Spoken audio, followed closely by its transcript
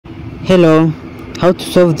Hello, how to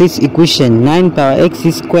solve this equation? 9 power x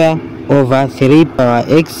square over 3 power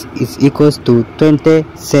x is equals to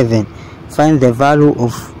 27. Find the value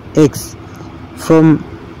of x. From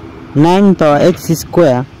 9 power x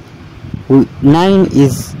square, 9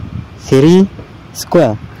 is 3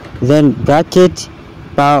 square, then bracket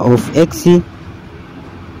power of x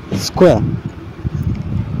square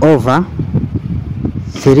over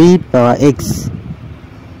 3 power x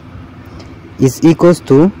is equals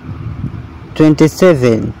to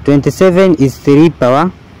 27. 27 is 3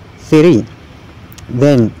 power 3.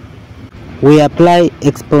 Then we apply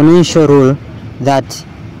exponential rule that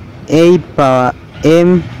a power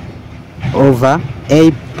m over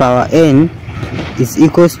a power n is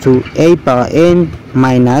equals to a power n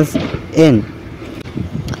minus n.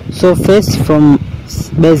 So first, from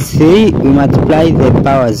base 3 we multiply the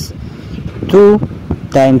powers. 2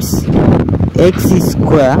 times x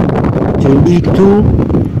square will be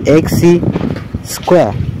 2x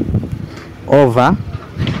square over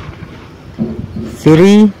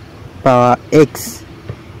 3 power x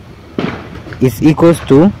is equals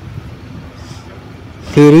to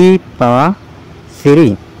 3 power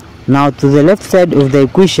 3. Now to the left side of the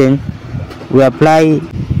equation we apply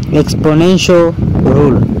exponential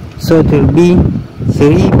rule, so it will be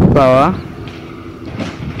 3 power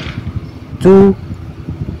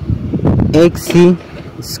 2x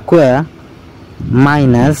square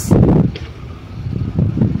minus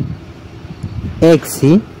x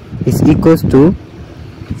is equals to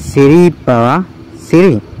 3 power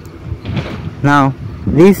 3. Now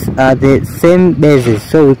these are the same bases,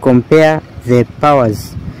 so we compare the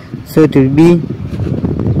powers. So it will be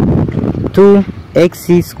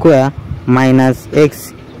 2x square minus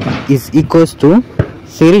x is equals to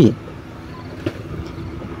 3.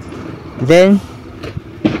 Then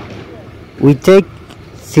we take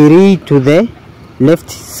 3 to the left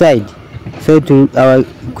side, so our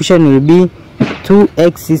equation will be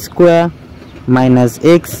 2x square minus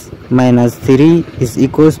x minus 3 is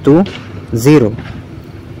equals to 0.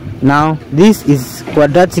 Now this is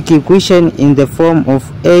quadratic equation in the form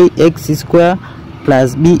of ax square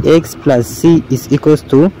plus bx plus c is equals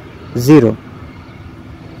to 0,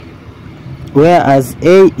 whereas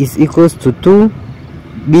a is equals to 2,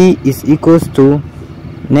 b is equals to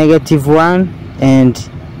 -1, and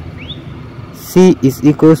c is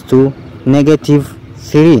equals to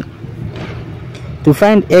 -3. To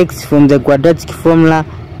find x from the quadratic formula,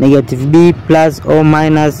 -b plus or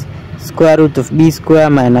minus square root of b square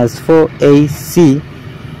minus 4ac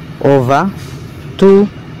over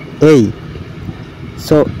 2a.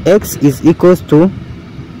 So x is equals to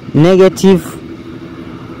negative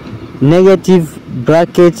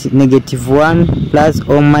bracket -1 plus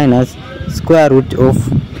or minus square root of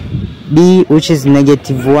b, which is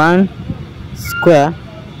 -1 square,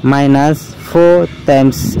 minus 4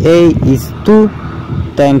 times a is 2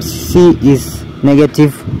 times c is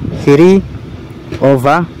 -3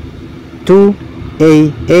 over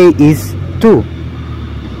 2a. A is 2.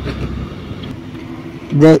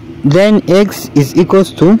 Then x is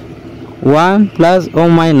equals to 1 plus or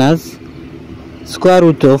minus square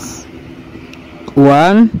root of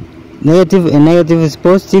 1, negative and negative is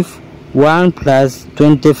positive, 1 plus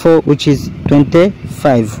 24, which is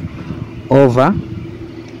 25, over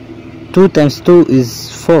 2 times 2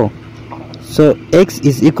 is 4. So x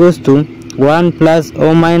is equals to 1 plus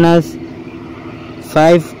or minus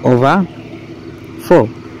 5 over 4.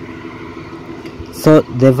 So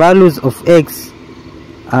the values of x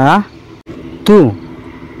are 2,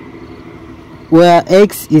 where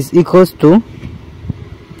x is equals to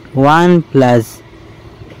 1 plus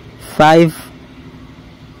 5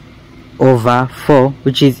 over 4,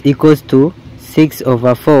 which is equals to 6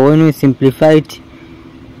 over 4. When we simplify it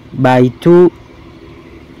by 2,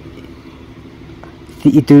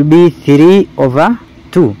 it will be 3 over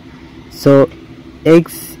 2. So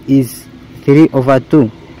x is 3 over 2.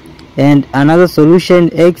 And another solution,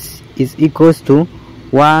 x is equals to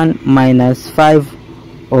 1 minus 5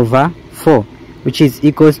 over 4, which is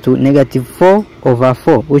equals to -4 over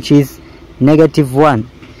 4, which is -1.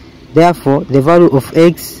 Therefore the value of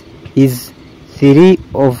x is 3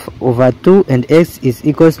 over 2, and x is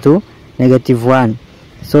equals to -1.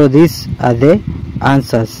 So these are the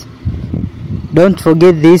answers. Don't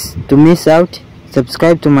forget this to miss out.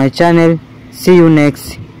 Subscribe to my channel. See you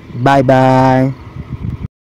next. Bye bye.